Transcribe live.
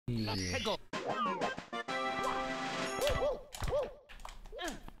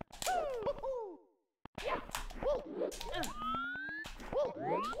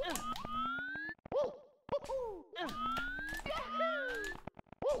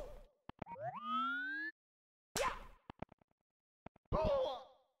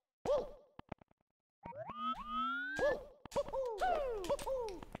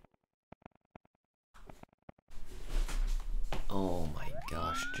Oh my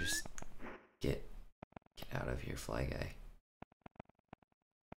gosh, just get out of here, Fly Guy.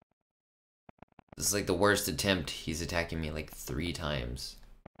 This is like the worst attempt. He's attacking me like 3 times.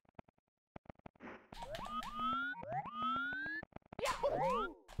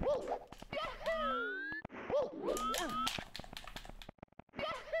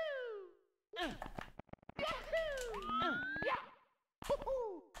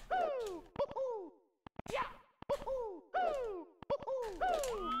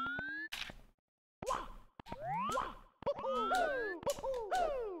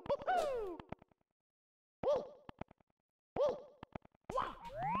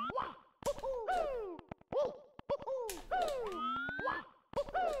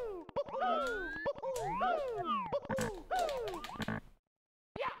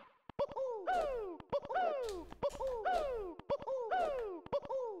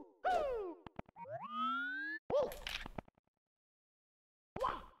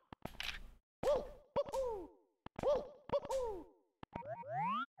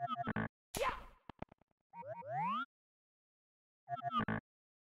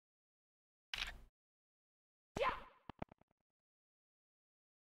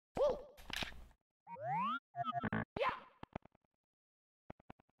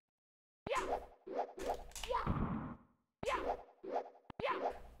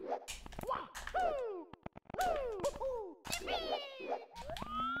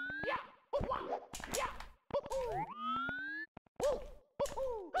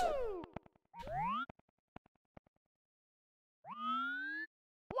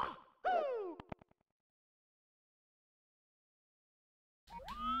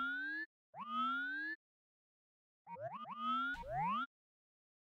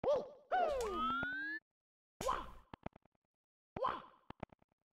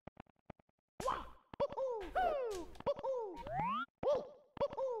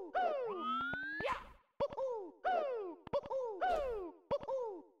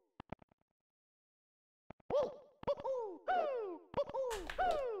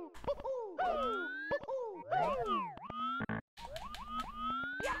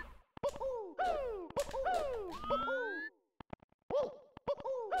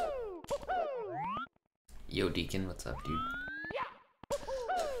 Yo, Deacon, what's up, dude?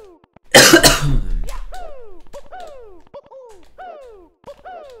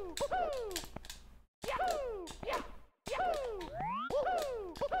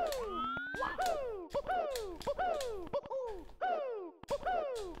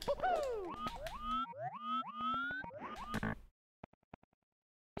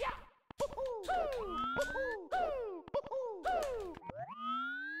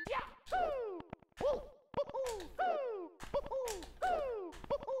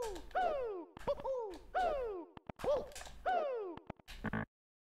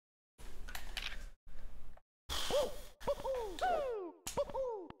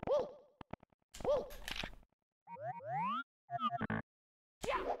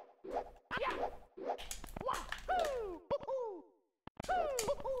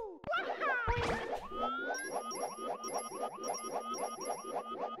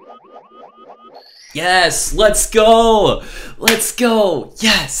 Yes, let's go! Let's go!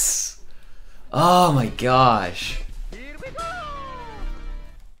 Yes! Oh my gosh.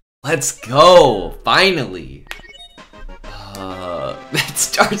 Let's go! Finally! That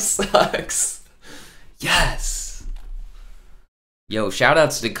star sucks. Yes! Yo,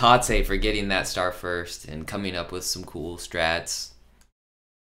 shoutouts to Katse for getting that star first and coming up with some cool strats.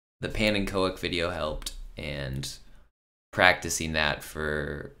 The Pan and Coic video helped, and practicing that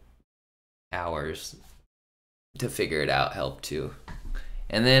for hours to figure it out helped too.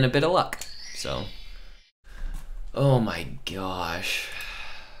 And then a bit of luck. So, oh my gosh.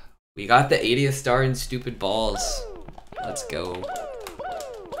 We got the 80th star in Stupid Ballz. Let's go.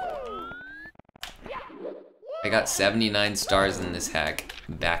 I got 79 stars in this hack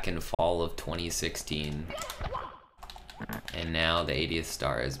back in fall of 2016. And now the 80th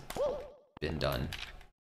star has been done.